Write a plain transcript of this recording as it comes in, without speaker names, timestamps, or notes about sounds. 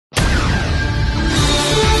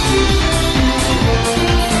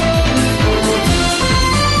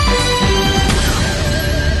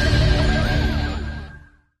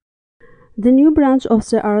The new branch of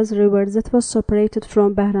the Araz River that was separated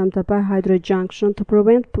from Bahram-Tabah Hydro Junction to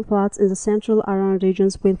prevent floods in the central Iran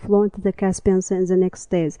regions will flow into the Caspian Sea in the next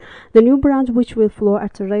days. The new branch, which will flow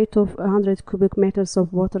at a rate of 100 cubic meters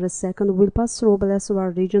of water a second, will pass through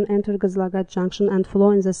Balesvar region, enter Gazlagat Junction and flow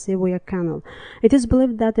in the sea via canal. It is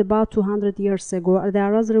believed that about 200 years ago, the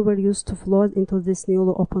Araz River used to flow into this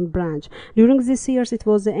newly opened branch. During these years, it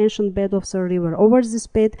was the ancient bed of the river. Over this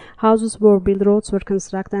bed, houses were built, roads were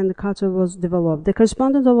constructed, and the culture was developed. The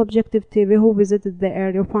correspondent of Objective TV who visited the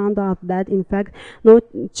area found out that, in fact, no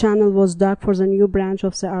channel was dug for the new branch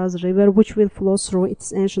of the Araz River, which will flow through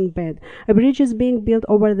its ancient bed. A bridge is being built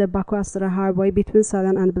over the Baku-Astara highway between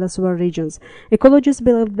Salan and Balesvar regions. Ecologists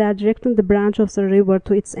believe that directing the branch of the river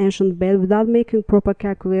to its ancient bed without making proper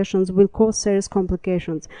calculations will cause serious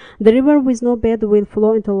complications. The river with no bed will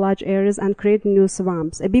flow into large areas and create new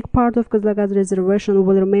swamps. A big part of Gazlagat reservation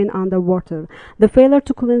will remain underwater. The failure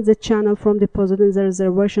to cleanse the channel from deposit in the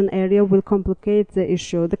reservation area will complicate the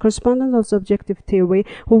issue. The correspondent of Objective TV,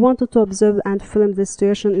 who wanted to observe and film the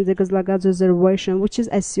situation in the Gazlagat reservation, which is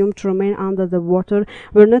assumed to remain under the water,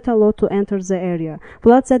 were not allowed to enter the area.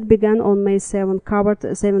 Floods that began on May 7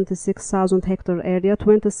 covered 76,000 hectare area,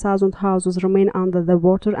 20,000 houses remain under the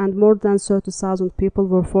water, and more than 30,000 people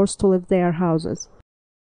were forced to leave their houses.